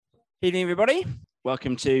Evening, everybody.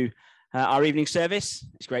 Welcome to our evening service.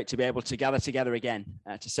 It's great to be able to gather together again,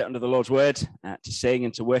 to sit under the Lord's word, to sing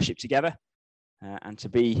and to worship together, and to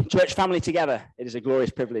be church family together. It is a glorious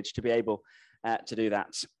privilege to be able to do that.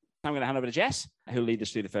 I'm going to hand over to Jess, who will lead us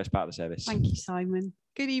through the first part of the service. Thank you, Simon.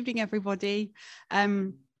 Good evening, everybody.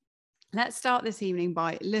 Let's start this evening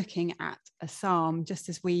by looking at a psalm, just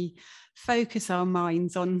as we focus our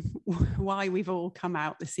minds on why we've all come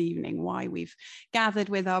out this evening, why we've gathered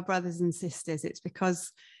with our brothers and sisters. It's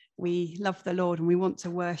because we love the Lord and we want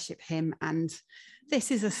to worship him. And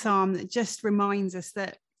this is a psalm that just reminds us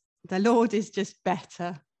that the Lord is just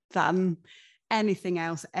better than anything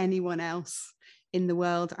else, anyone else in the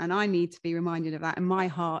world. And I need to be reminded of that in my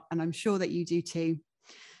heart, and I'm sure that you do too.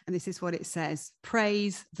 And this is what it says: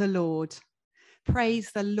 praise the Lord.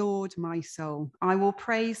 Praise the Lord, my soul. I will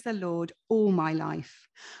praise the Lord all my life.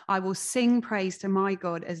 I will sing praise to my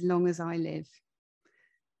God as long as I live.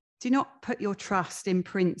 Do not put your trust in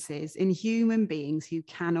princes, in human beings who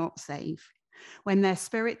cannot save. When their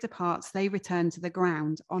spirit departs, they return to the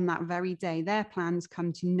ground. On that very day, their plans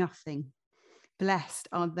come to nothing. Blessed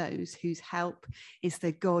are those whose help is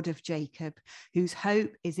the God of Jacob, whose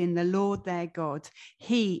hope is in the Lord their God.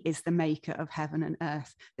 He is the maker of heaven and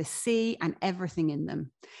earth, the sea and everything in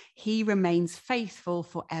them. He remains faithful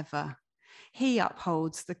forever. He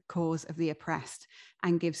upholds the cause of the oppressed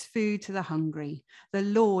and gives food to the hungry. The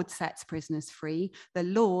Lord sets prisoners free. The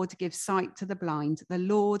Lord gives sight to the blind. The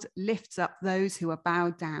Lord lifts up those who are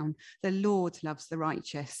bowed down. The Lord loves the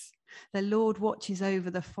righteous. The Lord watches over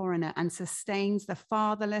the foreigner and sustains the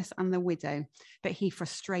fatherless and the widow, but he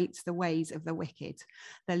frustrates the ways of the wicked.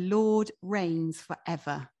 The Lord reigns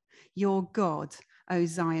forever. Your God, O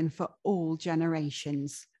Zion, for all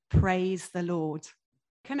generations. Praise the Lord.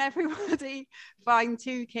 Can everybody find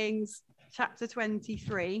 2 Kings chapter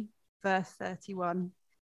 23, verse 31?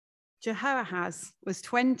 Jehoahaz was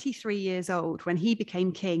 23 years old when he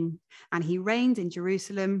became king, and he reigned in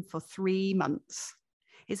Jerusalem for 3 months.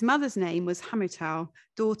 His mother's name was Hamutal,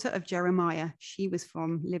 daughter of Jeremiah. She was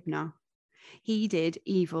from Libnah. He did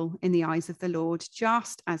evil in the eyes of the Lord,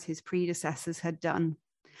 just as his predecessors had done.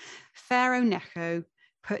 Pharaoh Necho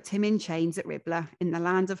put him in chains at Riblah in the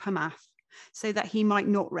land of Hamath, so that he might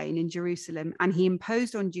not reign in Jerusalem. And he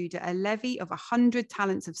imposed on Judah a levy of 100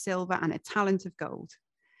 talents of silver and a talent of gold.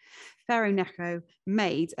 Pharaoh Necho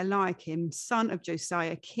made Eliakim, son of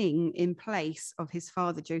Josiah, king in place of his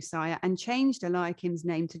father Josiah, and changed Eliakim's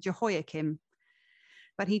name to Jehoiakim.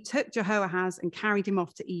 But he took Jehoahaz and carried him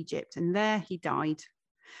off to Egypt, and there he died.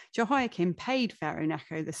 Jehoiakim paid Pharaoh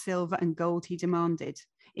Necho the silver and gold he demanded.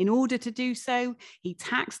 In order to do so, he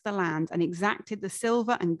taxed the land and exacted the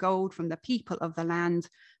silver and gold from the people of the land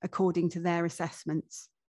according to their assessments.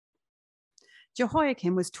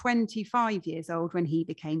 Jehoiakim was 25 years old when he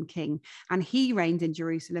became king, and he reigned in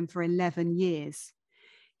Jerusalem for 11 years.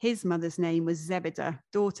 His mother's name was Zebidah,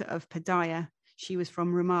 daughter of Pedaiah. She was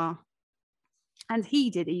from Ramah. And he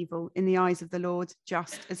did evil in the eyes of the Lord,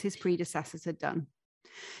 just as his predecessors had done.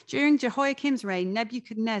 During Jehoiakim's reign,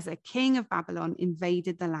 Nebuchadnezzar, king of Babylon,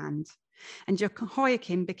 invaded the land. And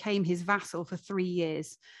Jehoiakim became his vassal for 3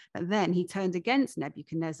 years. But then he turned against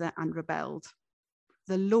Nebuchadnezzar and rebelled.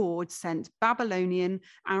 The Lord sent Babylonian,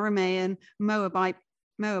 Aramean, Moabite,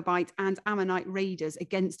 and Ammonite raiders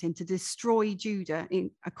against him to destroy Judah in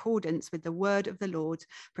accordance with the word of the Lord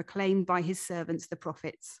proclaimed by his servants, the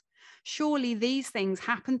prophets. Surely these things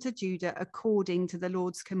happened to Judah according to the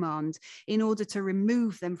Lord's command, in order to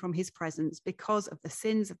remove them from his presence because of the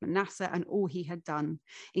sins of Manasseh and all he had done,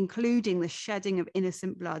 including the shedding of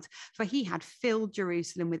innocent blood, for he had filled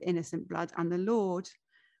Jerusalem with innocent blood, and the Lord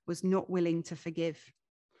was not willing to forgive.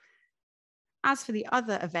 As for the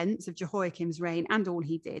other events of Jehoiakim's reign and all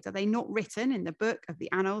he did, are they not written in the book of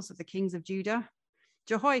the annals of the kings of Judah?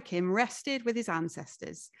 Jehoiakim rested with his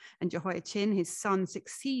ancestors, and Jehoiachin, his son,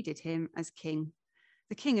 succeeded him as king.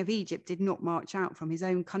 The king of Egypt did not march out from his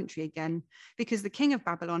own country again, because the king of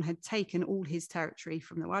Babylon had taken all his territory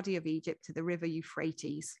from the Wadi of Egypt to the river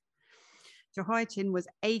Euphrates. Jehoiachin was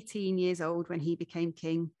 18 years old when he became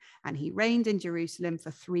king, and he reigned in Jerusalem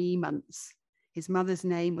for 3 months. His mother's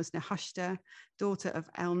name was Nehushta, daughter of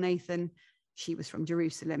Elnathan. She was from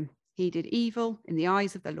Jerusalem. He did evil in the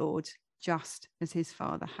eyes of the Lord, just as his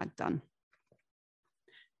father had done.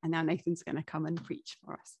 And now Nathan's going to come and preach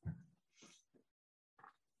for us.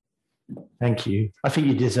 Thank you. I think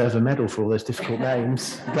you deserve a medal for all those difficult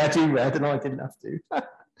names. Glad you read and I didn't have to.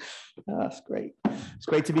 That's great. It's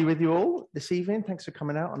great to be with you all this evening. Thanks for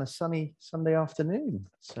coming out on a sunny Sunday afternoon.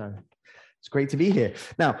 So it's great to be here.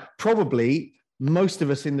 Now, probably most of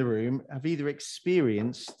us in the room have either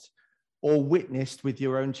experienced or witnessed with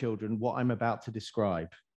your own children what I'm about to describe.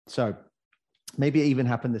 So maybe it even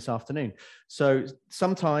happened this afternoon. So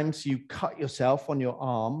sometimes you cut yourself on your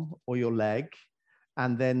arm or your leg,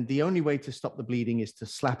 and then the only way to stop the bleeding is to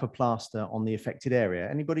slap a plaster on the affected area.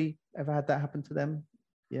 Anybody ever had that happen to them?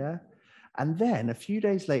 Yeah. And then a few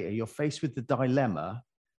days later, you're faced with the dilemma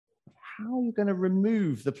of how you're going to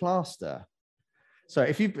remove the plaster. So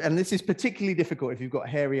and this is particularly difficult if you've got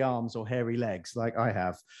hairy arms or hairy legs like I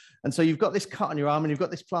have. And so you've got this cut on your arm and you've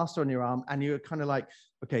got this plaster on your arm, and you're kind of like,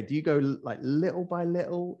 okay, do you go like little by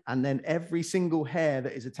little, and then every single hair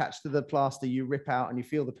that is attached to the plaster you rip out and you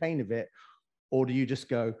feel the pain of it? Or do you just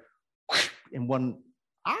go in one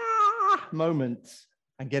moment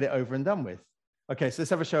and get it over and done with? Okay, so let's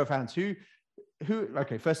have a show of hands. Who,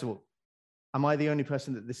 okay, first of all, am I the only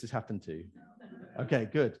person that this has happened to? Okay,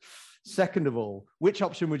 good. Second of all, which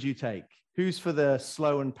option would you take? Who's for the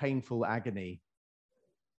slow and painful agony?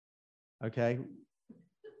 Okay.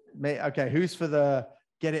 Okay, who's for the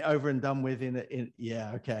get it over and done with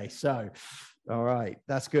yeah, okay. So, all right,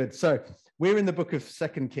 that's good. So we're in the book of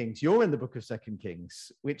 2 Kings. You're in the book of 2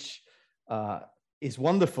 Kings, which is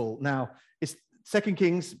wonderful. Now, it's 2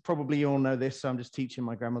 Kings, probably you all know this, so I'm just teaching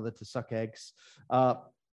my grandmother to suck eggs.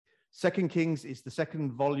 2 Kings is the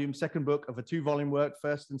second book of a 2-volume work,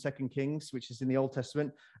 1st and 2 Kings, which is in the Old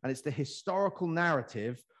Testament, and it's the historical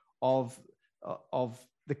narrative of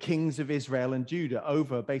the kings of Israel and Judah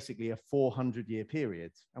over basically a 400-year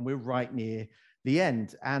period, and we're right near the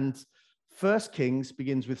end. And 1 Kings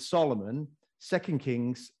begins with Solomon, 2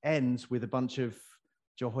 Kings ends with a bunch of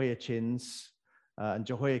Jehoiachins and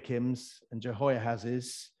Jehoiakims and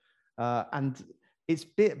Jehoahazes, and it's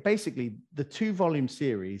basically the 2-volume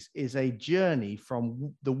series is a journey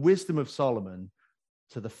from the wisdom of Solomon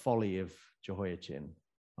to the folly of Jehoiachin,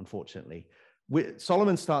 unfortunately.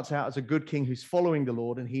 Solomon starts out as a good king who's following the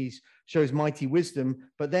Lord, and he shows mighty wisdom,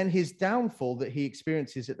 but then his downfall that he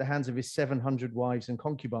experiences at the hands of his 700 wives and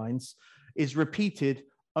concubines is repeated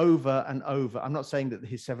over and over. I'm not saying that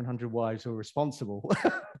his 700 wives were responsible,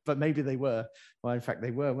 but maybe they were. Well, in fact,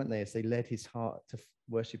 they were, weren't they, as they led his heart to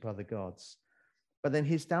worship other gods. But then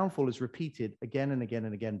his downfall is repeated again and again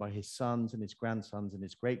and again by his sons and his grandsons and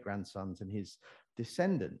his great-grandsons and his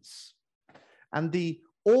descendants. And the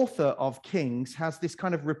author of Kings has this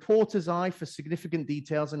kind of reporter's eye for significant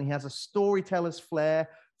details, and he has a storyteller's flair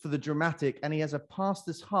for the dramatic, and he has a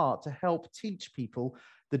pastor's heart to help teach people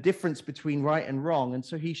the difference between right and wrong. And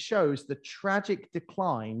so he shows the tragic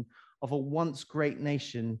decline of a once great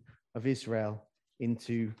nation of Israel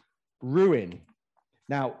into ruin.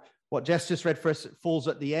 Now, what Jess just read for us falls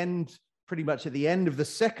at the end, pretty much at the end of the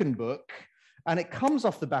second book. And it comes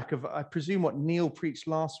off the back of, I presume, what Neil preached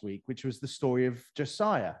last week, which was the story of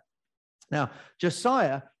Josiah. Now,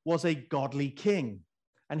 Josiah was a godly king,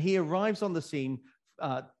 and he arrives on the scene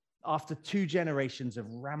after 2 generations of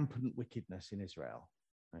rampant wickedness in Israel,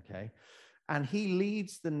 okay? And he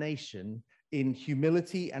leads the nation in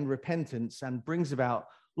humility and repentance and brings about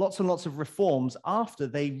lots and lots of reforms after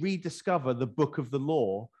they rediscover the book of the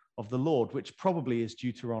law of the Lord, which probably is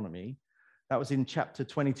Deuteronomy. That was in chapter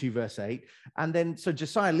 22, verse 8. And then, so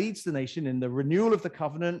Josiah leads the nation in the renewal of the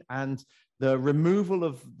covenant and the removal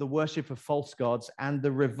of the worship of false gods and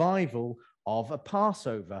the revival of a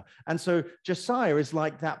Passover. And so Josiah is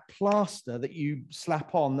like that plaster that you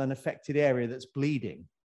slap on an affected area that's bleeding.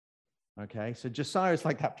 Okay, so Josiah is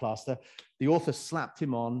like that plaster. The author slapped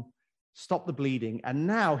him on, stopped the bleeding, and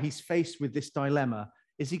now he's faced with this dilemma.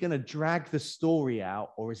 Is he going to drag the story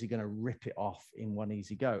out, or is he going to rip it off in one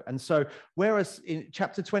easy go? And so, whereas in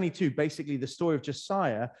chapter 22, basically the story of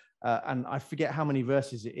Josiah, and I forget how many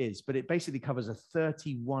verses it is, but it basically covers a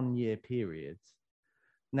 31-year period.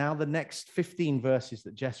 Now, the next 15 verses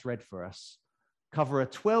that Jess read for us cover a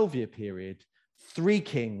 12-year period, 3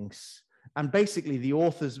 kings, and basically the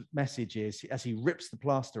author's message is, as he rips the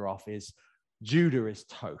plaster off, is Judah is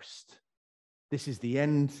toast. This is the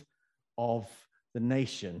end of the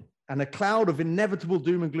nation, and a cloud of inevitable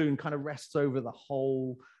doom and gloom kind of rests over the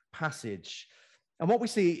whole passage. And what we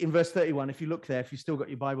see in verse 31, if you look there, if you've still got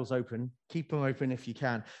your Bibles open, keep them open if you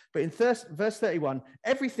can. But in verse 31,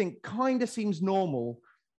 everything kind of seems normal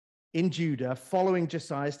in Judah following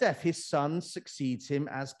Josiah's death. His son succeeds him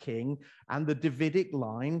as king, and the Davidic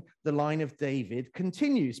line, the line of David,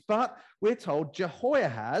 continues. But we're told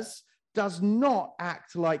Jehoahaz does not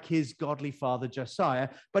act like his godly father Josiah,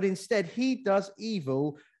 but instead he does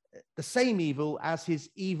evil, the same evil as his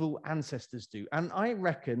evil ancestors do. And I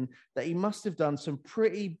reckon that he must have done some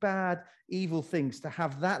pretty bad, evil things to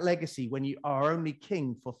have that legacy when you are only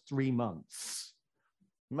king for 3 months.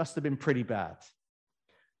 It must have been pretty bad.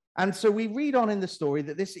 And so we read on in the story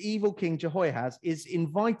that this evil king Jehoahaz is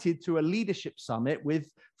invited to a leadership summit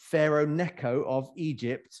with Pharaoh Necho of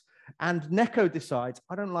Egypt. And Necho decides,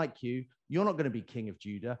 I don't like you. You're not going to be king of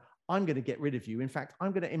Judah. I'm going to get rid of you. In fact,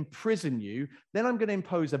 I'm going to imprison you. Then I'm going to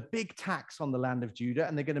impose a big tax on the land of Judah,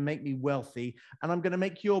 and they're going to make me wealthy. And I'm going to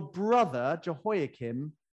make your brother,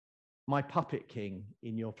 Jehoiakim, my puppet king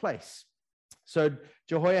in your place. So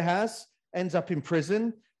Jehoahaz ends up in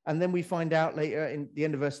prison. And then we find out later in the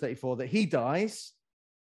end of verse 34 that he dies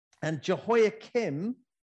and Jehoiakim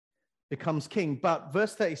becomes king. But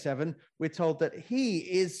verse 37, we're told that he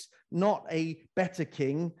is not a better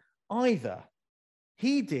king either.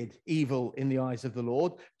 He did evil in the eyes of the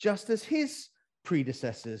Lord, just as his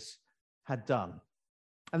predecessors had done.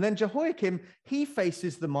 And then Jehoiakim, he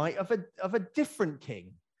faces the might of a different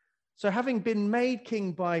king. So having been made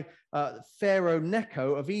king by Pharaoh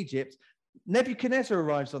Necho of Egypt, Nebuchadnezzar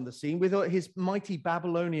arrives on the scene with his mighty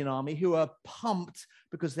Babylonian army, who are pumped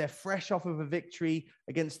because they're fresh off of a victory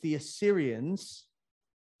against the Assyrians.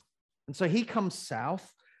 And so he comes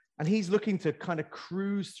south, and he's looking to kind of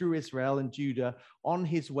cruise through Israel and Judah on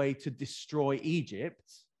his way to destroy Egypt.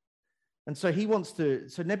 And so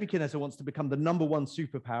Nebuchadnezzar wants to become the number one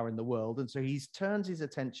superpower in the world. And so he turns his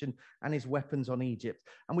attention and his weapons on Egypt.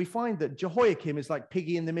 And we find that Jehoiakim is like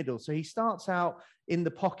piggy in the middle. So he starts out in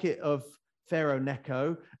the pocket of Pharaoh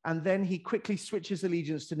Necho, and then he quickly switches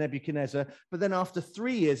allegiance to Nebuchadnezzar. But then after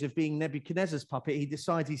 3 years of being Nebuchadnezzar's puppet, he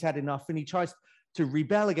decides he's had enough, and he tries to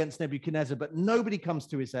rebel against Nebuchadnezzar, but nobody comes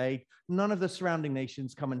to his aid. None of the surrounding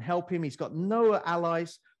nations come and help him. He's got no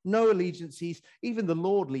allies, no allegiances. Even the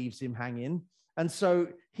Lord leaves him hanging. And so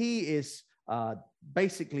he is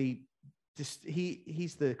basically,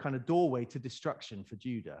 he's the kind of doorway to destruction for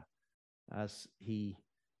Judah, as he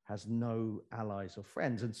has no allies or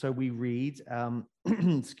friends. And so we read, in,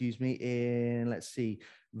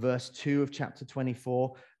 verse 2 of chapter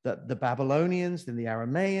 24, that the Babylonians, then the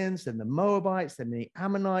Arameans, then the Moabites, then the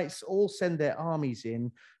Ammonites all send their armies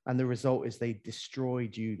in. And the result is they destroy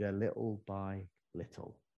Judah little by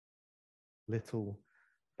little. Little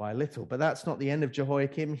by little. But that's not the end of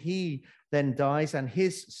Jehoiakim. He then dies, and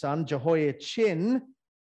his son, Jehoiachin,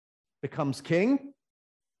 becomes king.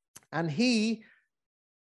 And he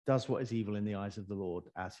does what is evil in the eyes of the Lord,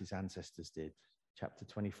 as his ancestors did. Chapter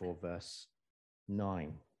 24, verse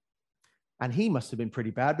 9. And he must have been pretty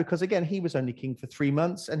bad because, again, he was only king for 3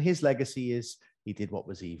 months, and his legacy is he did what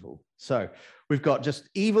was evil. So we've got just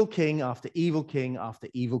evil king after evil king after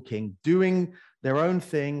evil king doing their own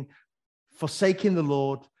thing, forsaking the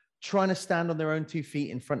Lord, trying to stand on their own 2 feet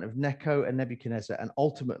in front of Necho and Nebuchadnezzar, and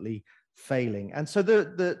ultimately failing. And so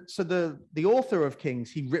the author of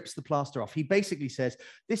Kings, he rips the plaster off. He basically says,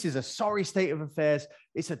 this is a sorry state of affairs.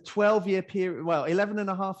 It's a 12-year period, 11 and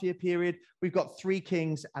a half year period. We've got 3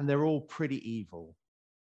 kings, and they're all pretty evil.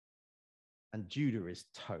 And Judah is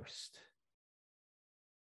toast.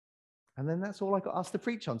 And then that's all I got asked to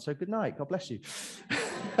preach on. So good night. God bless you.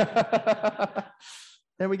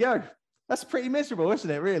 There we go. That's pretty miserable, isn't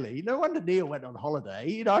it, really? No wonder Neil went on holiday.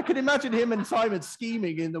 You know, I could imagine him and Simon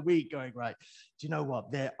scheming in the week, going, right, do you know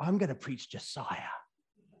what? I'm going to preach Josiah,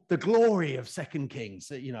 the glory of 2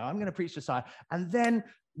 Kings. You know, I'm going to preach Josiah. And then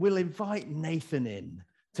we'll invite Nathan in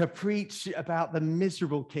to preach about the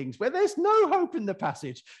miserable kings where there's no hope in the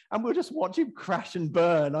passage. And we'll just watch him crash and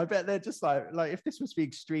burn. I bet they're just like if this was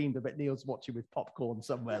being streamed, I bet Neil's watching with popcorn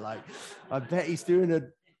somewhere. I bet he's doing a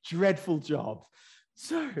dreadful job.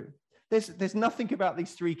 So there's nothing about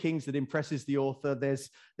these 3 kings that impresses the author. There's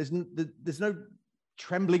no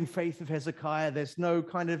trembling faith of Hezekiah. There's no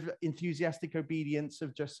kind of enthusiastic obedience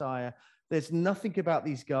of Josiah. There's nothing about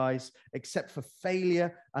these guys except for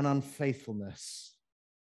failure and unfaithfulness.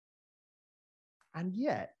 And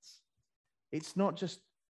yet, it's not just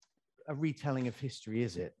a retelling of history,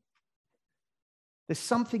 is it? There's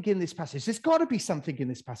something in this passage. There's got to be something in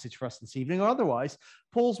this passage for us this evening, or otherwise,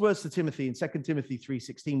 Paul's words to Timothy in 2 Timothy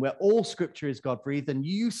 3:16, where all scripture is God-breathed and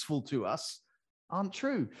useful to us, aren't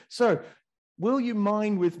true. So, will you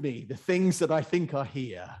mind with me the things that I think are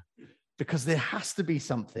here? Because there has to be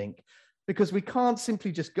something. Because we can't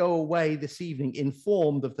simply just go away this evening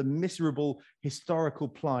informed of the miserable historical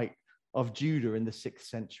plight of Judah in the 6th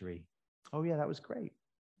century. Oh yeah, that was great.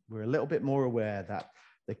 We're a little bit more aware that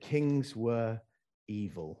the kings were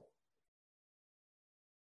evil.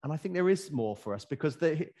 And I think there is more for us, because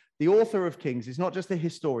the author of Kings is not just a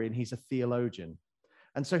historian, he's a theologian.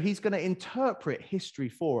 And so he's going to interpret history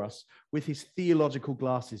for us with his theological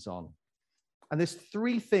glasses on. And there's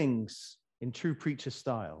 3 things in true preacher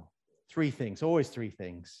style. 3 things, always 3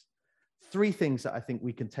 things. 3 things that I think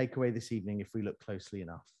we can take away this evening if we look closely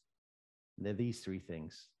enough. And they're these three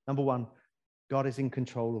things. Number one, God is in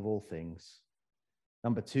control of all things.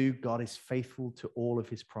 Number two, God is faithful to all of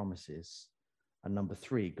his promises. And number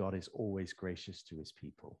three, God is always gracious to his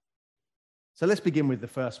people. So let's begin with the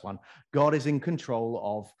first one. God is in control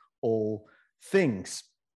of all things.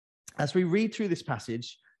 As we read through this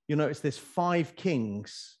passage, you'll notice there's 5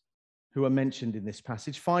 kings who are mentioned in this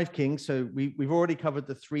passage. 5 kings. So we've already covered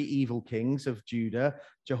the 3 evil kings of Judah: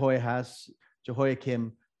 Jehoahaz,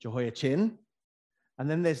 Jehoiakim, Jehoiachin. And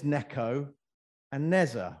then there's Necho and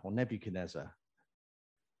Nebuchadnezzar.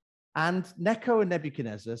 And Necho and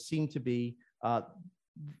Nebuchadnezzar seem to be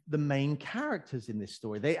the main characters in this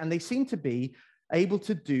story. They seem to be able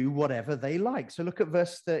to do whatever they like. So look at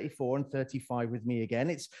verse 34 and 35 with me again.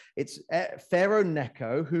 It's Pharaoh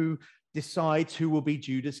Necho who decides who will be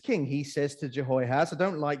Judah's king. He says to Jehoahaz, I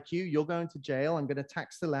don't like you. You're going to jail. I'm going to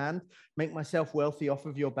tax the land, make myself wealthy off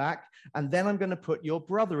of your back. And then I'm going to put your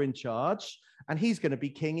brother in charge, and he's going to be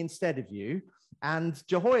king instead of you. And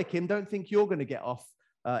Jehoiakim, don't think you're going to get off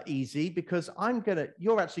easy, because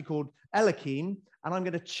you're actually called Eliakim, and I'm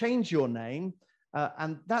going to change your name.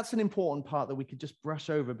 And that's an important part that we could just brush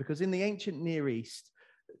over, because in the ancient Near East,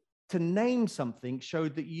 to name something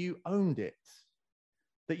showed that you owned it.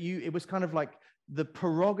 It was kind of like the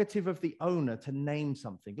prerogative of the owner to name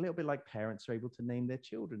something, a little bit like parents are able to name their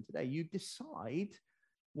children today. You decide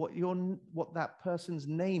what that person's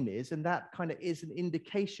name is, and that kind of is an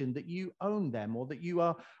indication that you own them, or that you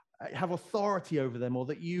have authority over them, or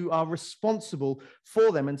that you are responsible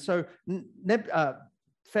for them. And so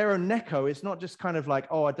Pharaoh Necho is not just kind of like,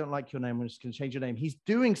 oh, I don't like your name, I'm just going to change your name. He's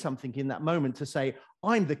doing something in that moment to say,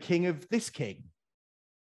 I'm the king of this king.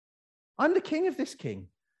 I'm the king of this king.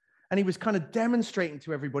 And he was kind of demonstrating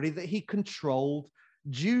to everybody that he controlled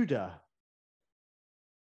Judah.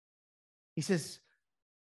 He says,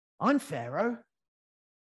 I'm Pharaoh,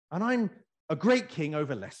 and I'm a great king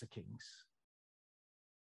over lesser kings.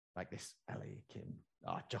 Like this Eliakim,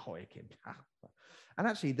 Jehoiakim. And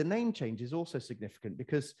actually, the name change is also significant,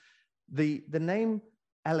 because the name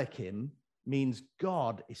Eliakim means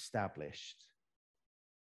God established.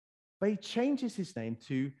 But he changes his name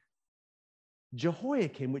to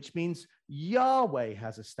Jehoiakim, which means Yahweh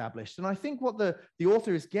has established. And I think what the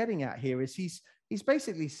author is getting at here is he's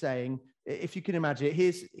basically saying, if you can imagine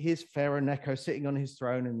it, here's Pharaoh Necho sitting on his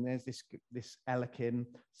throne, and there's this Eliakim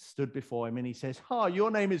stood before him, and he says, your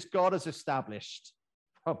name is God has established.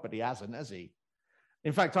 Oh, but he hasn't, has he?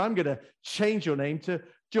 In fact, I'm going to change your name to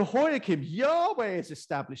Jehoiakim. Yahweh has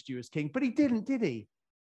established you as king. But he didn't, did he?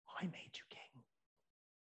 I made you king.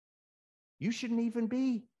 You shouldn't even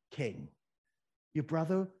be king. Your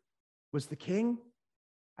brother was the king,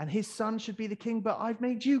 and his son should be the king, but I've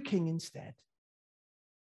made you king instead.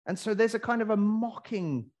 And so there's a kind of a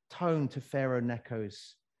mocking tone to Pharaoh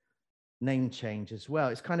Necho's name change as well.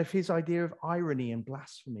 It's kind of his idea of irony and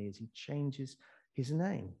blasphemy as he changes his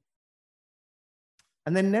name.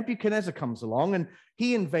 And then Nebuchadnezzar comes along, and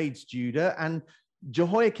he invades Judah, and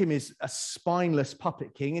Jehoiakim is a spineless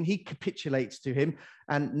puppet king, and he capitulates to him,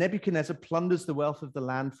 and Nebuchadnezzar plunders the wealth of the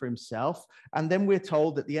land for himself. And then we're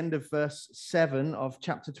told at the end of verse 7 of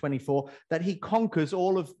chapter 24 that he conquers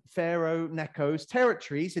all of Pharaoh Necho's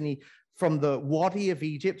territories, and from the Wadi of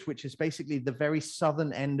Egypt, which is basically the very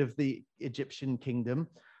southern end of the Egyptian kingdom,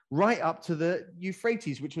 right up to the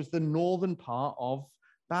Euphrates, which was the northern part of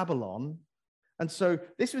Babylon. And so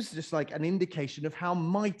this was just like an indication of how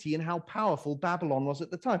mighty and how powerful Babylon was at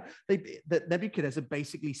the time. That Nebuchadnezzar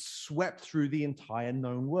basically swept through the entire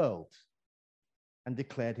known world and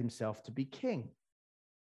declared himself to be king.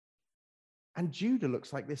 And Judah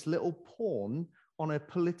looks like this little pawn on a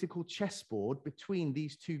political chessboard between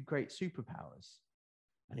these two great superpowers.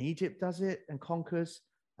 And Egypt does it and conquers,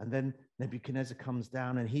 and then Nebuchadnezzar comes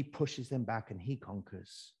down and he pushes them back and he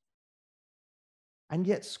conquers. And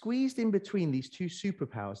yet, squeezed in between these two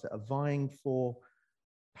superpowers that are vying for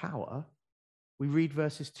power, we read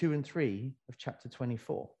verses 2 and 3 of chapter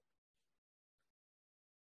 24.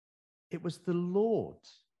 It was the Lord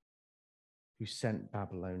who sent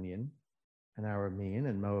Babylonian and Aramean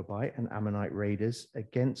and Moabite and Ammonite raiders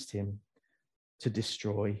against him to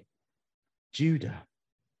destroy Judah.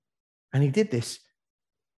 And he did this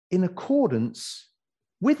in accordance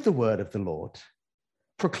with the word of the Lord,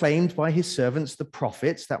 proclaimed by his servants, the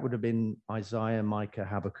prophets. That would have been Isaiah, Micah,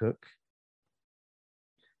 Habakkuk.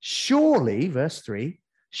 Surely, verse 3,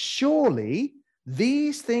 surely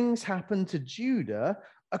these things happened to Judah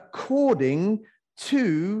according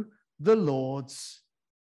to the Lord's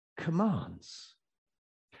commands.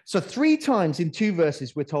 So 3 times in 2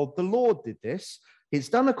 verses, we're told the Lord did this. It's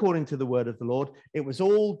done according to the word of the Lord. It was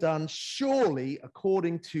all done surely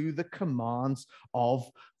according to the commands of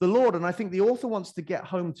the Lord. And I think the author wants to get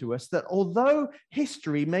home to us that although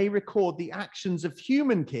history may record the actions of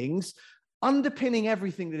human kings, underpinning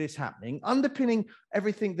everything that is happening, underpinning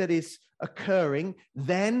everything that is occurring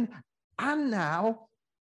then and now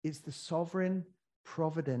is the sovereign,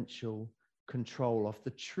 providential control of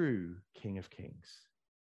the true King of Kings.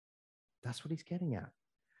 That's what he's getting at.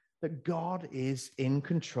 That God is in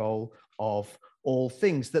control of all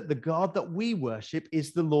things, that the God that we worship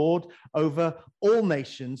is the Lord over all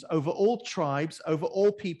nations, over all tribes, over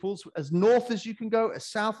all peoples, as north as you can go, as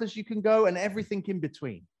south as you can go, and everything in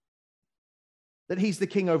between. That he's the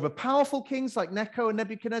king over powerful kings like Necho and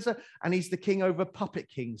Nebuchadnezzar, and he's the king over puppet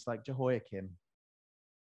kings like Jehoiakim.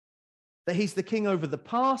 That he's the king over the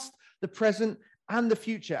past, the present, and the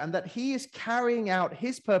future, and that he is carrying out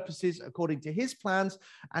his purposes according to his plans,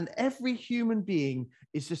 and every human being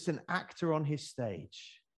is just an actor on his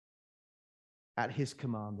stage at his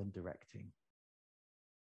command and directing.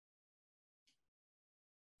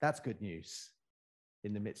 That's good news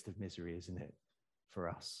in the midst of misery, isn't it, for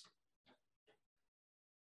us?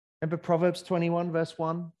 Remember Proverbs 21, verse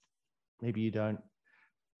 1? Maybe you don't.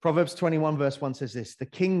 Proverbs 21, verse 1 says this: the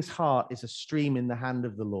king's heart is a stream in the hand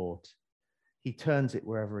of the Lord. He turns it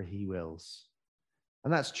wherever he wills.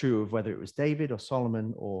 And that's true of whether it was David or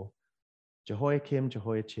Solomon or Jehoiakim,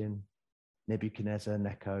 Jehoiachin, Nebuchadnezzar,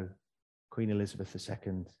 Necho, Queen Elizabeth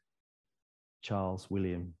II, Charles,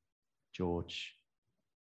 William, George,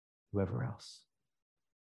 whoever else.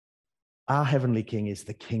 Our heavenly King is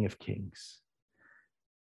the King of Kings.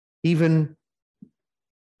 Even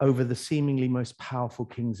over the seemingly most powerful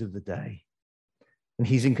kings of the day. And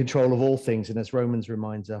he's in control of all things. And as Romans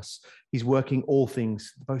reminds us, he's working all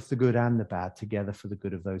things, both the good and the bad, together for the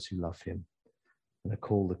good of those who love him and are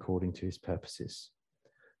called according to his purposes.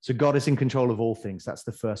 So God is in control of all things. That's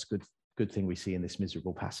the first good thing we see in this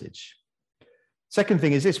miserable passage. Second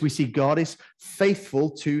thing is this: we see God is faithful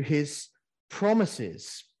to his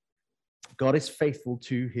promises. God is faithful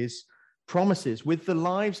to his promises. With the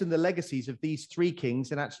lives and the legacies of these three kings,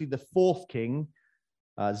 and actually the fourth king,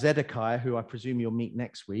 Zedekiah, who I presume you'll meet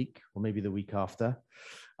next week, or maybe the week after.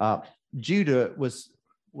 Judah was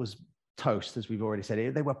toast, as we've already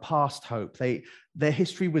said. They were past hope. Their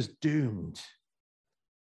history was doomed.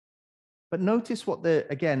 But notice what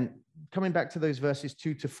again, coming back to those verses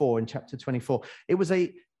 2 to 4 in chapter 24, it was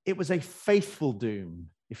a faithful doom,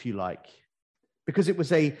 if you like, because it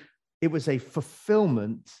was a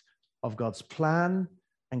fulfillment of God's plan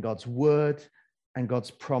and God's word and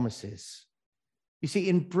God's promises. You see,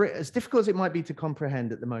 as difficult as it might be to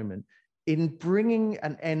comprehend at the moment, in bringing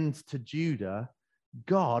an end to Judah,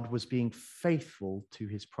 God was being faithful to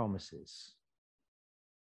his promises.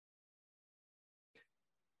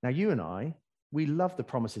 Now, you and I, we love the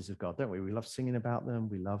promises of God, don't we? We love singing about them.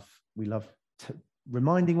 We love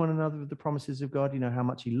reminding one another of the promises of God. You know, how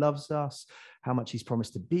much he loves us, how much he's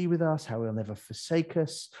promised to be with us, how he'll never forsake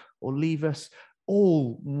us or leave us.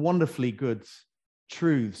 All wonderfully good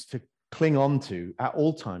truths to cling on to at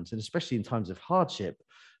all times, and especially in times of hardship.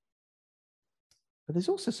 But there's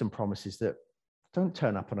also some promises that don't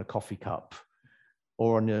turn up on a coffee cup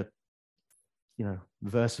or on your,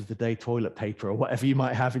 verse of the day toilet paper or whatever you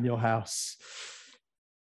might have in your house.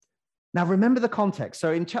 Now, remember the context.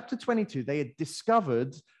 So in chapter 22, they had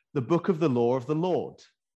discovered the book of the law of the Lord,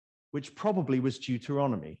 which probably was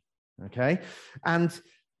Deuteronomy, okay? And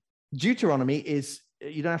Deuteronomy is,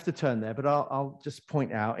 you don't have to turn there, but I'll just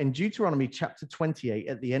point out, in Deuteronomy chapter 28,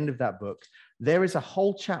 at the end of that book, there is a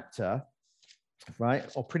whole chapter,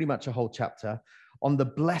 right, or pretty much a whole chapter, on the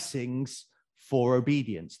blessings for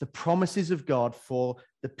obedience, the promises of God for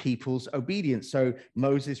the people's obedience. So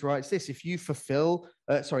Moses writes this: if you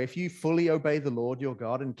fully obey the Lord your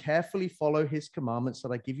God and carefully follow his commandments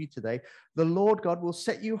that I give you today, the Lord God will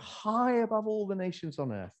set you high above all the nations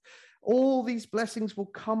on earth. All these blessings will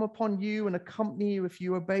come upon you and accompany you if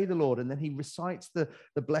you obey the Lord. And then he recites the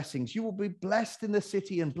blessings. You will be blessed in the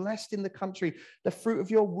city and blessed in the country. The fruit of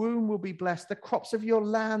your womb will be blessed. The crops of your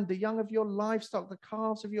land, the young of your livestock, the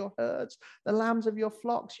calves of your herds, the lambs of your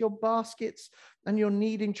flocks, your baskets and your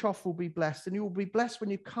kneading trough will be blessed. And you will be blessed when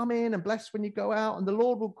you come in and blessed when you go out. And the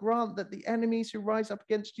Lord will grant that the enemies who rise up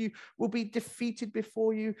against you will be defeated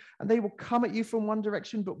before you. And they will come at you from one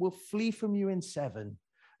direction, but will flee from you in 7.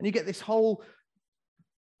 And you get this whole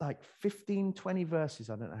 15, 20 verses,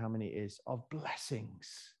 I don't know how many it is, of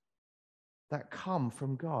blessings that come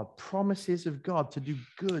from God, promises of God to do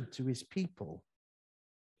good to his people.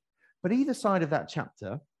 But either side of that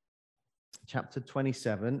chapter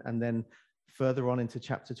 27, and then further on into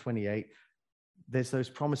chapter 28, there's those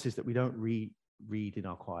promises that we don't read in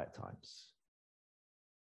our quiet times.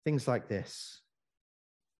 Things like this.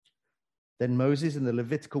 Then Moses and the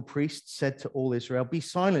Levitical priests said to all Israel, "Be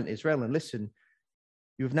silent, Israel, and listen.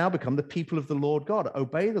 You have now become the people of the Lord God.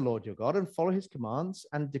 Obey the Lord your God and follow his commands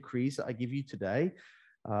and decrees that I give you today."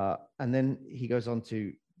 And then he goes on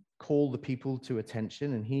to call the people to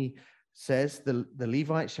attention. And he says, the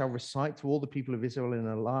Levites shall recite to all the people of Israel in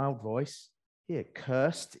a loud voice, "Here,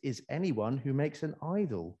 cursed is anyone who makes an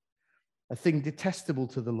idol, a thing detestable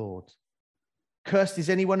to the Lord. Cursed is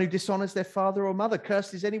anyone who dishonors their father or mother.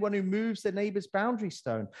 Cursed is anyone who moves their neighbor's boundary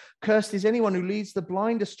stone. Cursed is anyone who leads the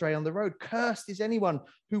blind astray on the road. Cursed is anyone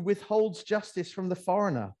who withholds justice from the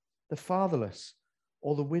foreigner, the fatherless,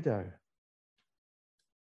 or the widow."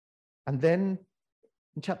 And then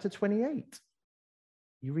in chapter 28,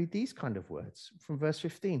 you read these kind of words from verse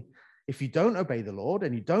 15. "If you don't obey the Lord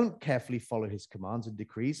and you don't carefully follow his commands and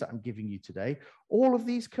decrees that I'm giving you today, all of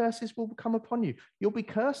these curses will come upon you. You'll be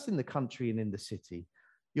cursed in the country and in the city.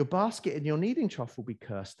 Your basket and your kneading trough will be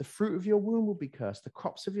cursed. The fruit of your womb will be cursed. The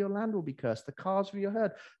crops of your land will be cursed. The calves of your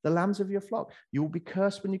herd, the lambs of your flock. You will be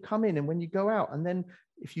cursed when you come in and when you go out." And then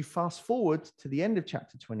if you fast forward to the end of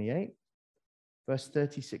chapter 28, verse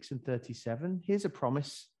 36 and 37, here's a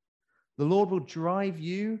promise. "The Lord will drive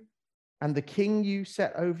you and the king you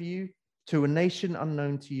set over you to a nation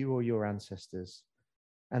unknown to you or your ancestors.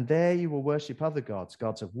 And there you will worship other gods,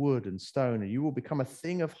 gods of wood and stone, and you will become a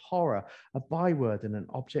thing of horror, a byword and an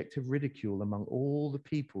object of ridicule among all the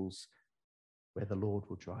peoples where the Lord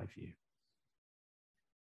will drive you."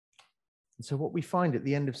 And so what we find at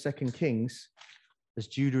the end of 2 Kings, as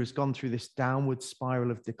Judah has gone through this downward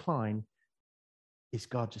spiral of decline, is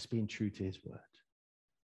God just being true to his word.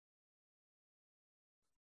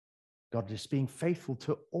 God just being faithful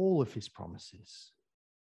to all of his promises.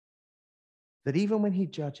 That even when he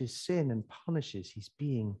judges sin and punishes, he's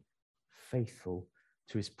being faithful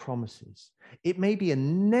to his promises. It may be a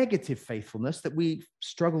negative faithfulness that we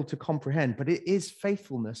struggle to comprehend, but it is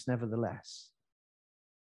faithfulness nevertheless.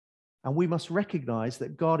 And we must recognize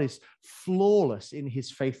that God is flawless in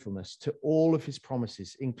his faithfulness to all of his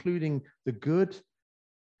promises, including the good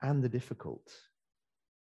and the difficult.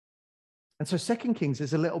 And so 2 Kings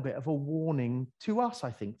is a little bit of a warning to us, I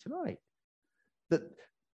think, tonight.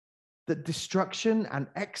 That destruction and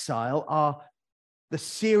exile are the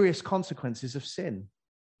serious consequences of sin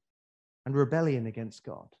and rebellion against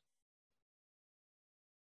God.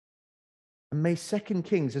 And may 2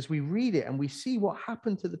 Kings, as we read it and we see what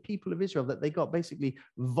happened to the people of Israel, that they got basically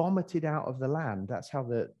vomited out of the land. That's how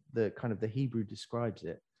the kind of the Hebrew describes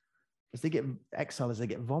it. As they get exiled, as they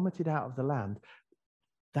get vomited out of the land,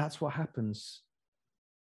 that's what happens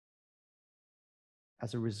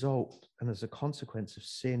as a result and as a consequence of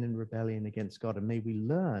sin and rebellion against God. And may we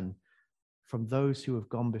learn from those who have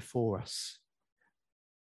gone before us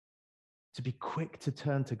to be quick to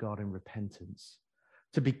turn to God in repentance,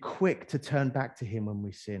 to be quick to turn back to him when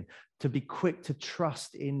we sin, to be quick to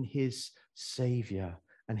trust in his Savior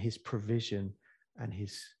and his provision and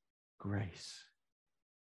his grace.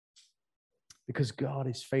 Because God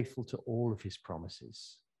is faithful to all of his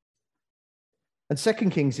promises. And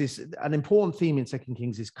 2 Kings is an important theme in 2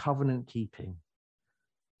 Kings is covenant keeping.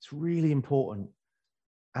 It's really important.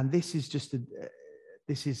 And this is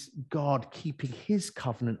this is God keeping his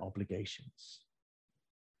covenant obligations.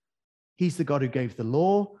 He's the God who gave the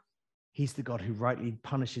law. He's the God who rightly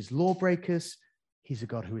punishes lawbreakers. He's a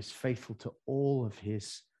God who is faithful to all of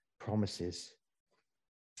his promises.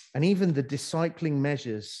 And even the discipling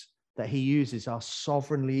measures that he uses are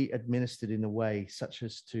sovereignly administered in a way such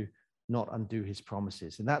as to not undo his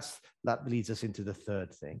promises. And that leads us into the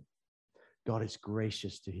third thing. God is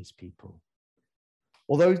gracious to his people.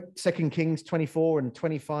 Although 2 Kings 24 and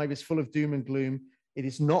 25 is full of doom and gloom, it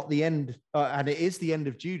is not the end, and it is the end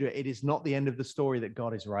of Judah. It is not the end of the story that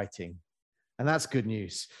God is writing. And that's good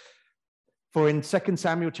news. For in 2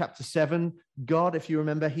 Samuel chapter 7, God, if you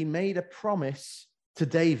remember, he made a promise to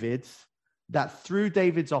David that through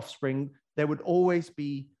David's offspring, there would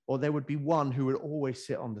be one who would always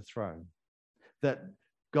sit on the throne. That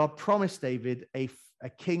God promised David a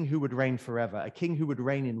king who would reign forever, a king who would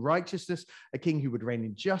reign in righteousness, a king who would reign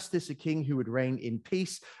in justice, a king who would reign in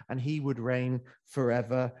peace, and he would reign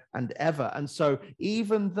forever and ever. And so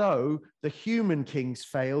even though the human kings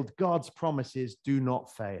failed, God's promises do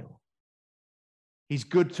not fail. He's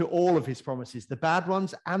good to all of his promises, the bad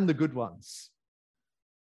ones and the good ones.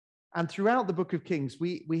 And throughout the book of Kings,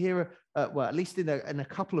 we hear, well, at least in a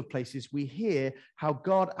couple of places, we hear how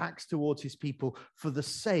God acts towards his people for the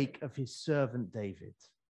sake of his servant David.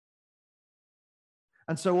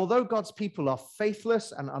 And so although God's people are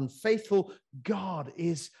faithless and unfaithful, God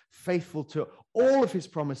is faithful to all of his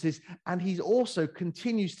promises, and he also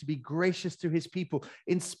continues to be gracious to his people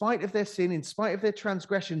in spite of their sin, in spite of their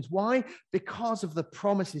transgressions. Why? Because of the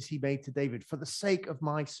promises he made to David, for the sake of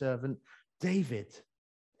my servant David.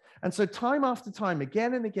 And so time after time,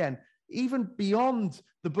 again and again, even beyond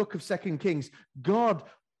the book of 2 Kings, God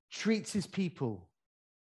treats his people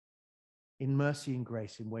in mercy and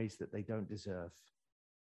grace in ways that they don't deserve.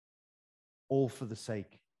 All for the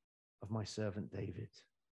sake of my servant David.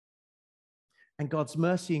 And God's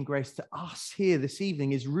mercy and grace to us here this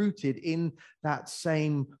evening is rooted in that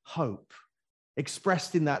same hope,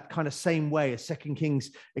 expressed in that kind of same way as 2 Kings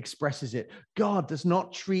expresses it. God does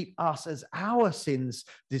not treat us as our sins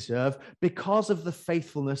deserve because of the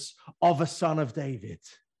faithfulness of a son of David,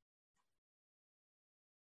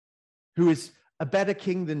 who is a better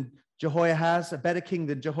king than Jehoiahaz, a better king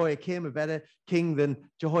than Jehoiakim, a better king than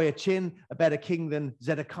Jehoiachin, a better king than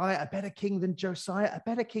Zedekiah, a better king than Josiah, a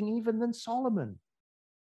better king even than Solomon.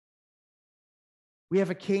 We have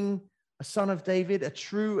a king, a son of David, a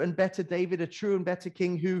true and better David, a true and better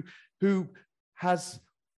king who has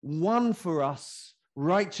won for us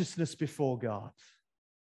righteousness before God,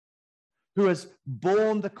 who has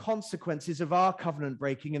borne the consequences of our covenant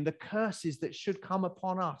breaking and the curses that should come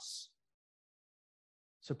upon us.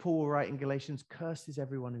 So Paul will write in Galatians, cursed is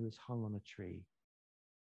everyone who is hung on a tree.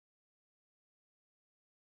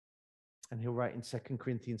 And he'll write in 2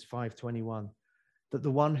 Corinthians 5:21, that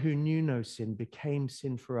the one who knew no sin became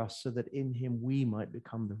sin for us so that in him we might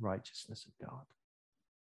become the righteousness of God.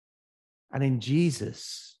 And in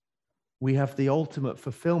Jesus, we have the ultimate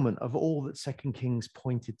fulfillment of all that 2 Kings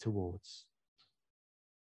pointed towards.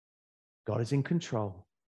 God is in control.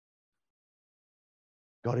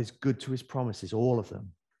 God is good to his promises, all of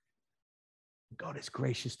them. God is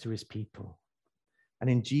gracious to his people.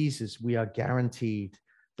 And in Jesus, we are guaranteed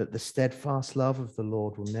that the steadfast love of the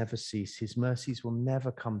Lord will never cease. His mercies will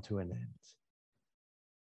never come to an end.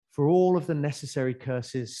 For all of the necessary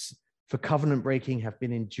curses for covenant breaking have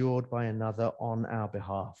been endured by another on our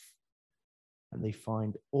behalf. And they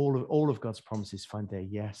find all of God's promises find their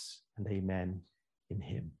yes and amen in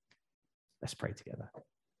him. Let's pray together.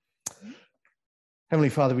 Heavenly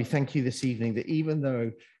Father, we thank you this evening that even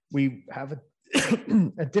though we have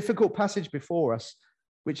a difficult passage before us,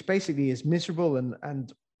 which basically is miserable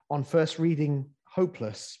and on first reading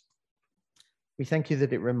hopeless, we thank you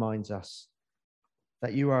that it reminds us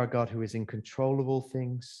that you are a God who is in control of all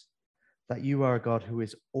things, that you are a God who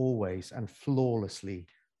is always and flawlessly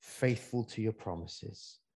faithful to your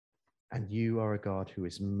promises, and you are a God who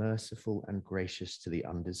is merciful and gracious to the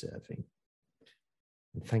undeserving.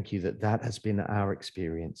 And thank you that that has been our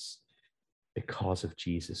experience because of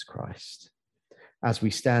Jesus Christ. As we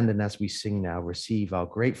stand and as we sing now, receive our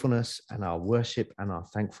gratefulness and our worship and our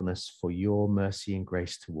thankfulness for your mercy and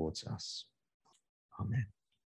grace towards us. Amen.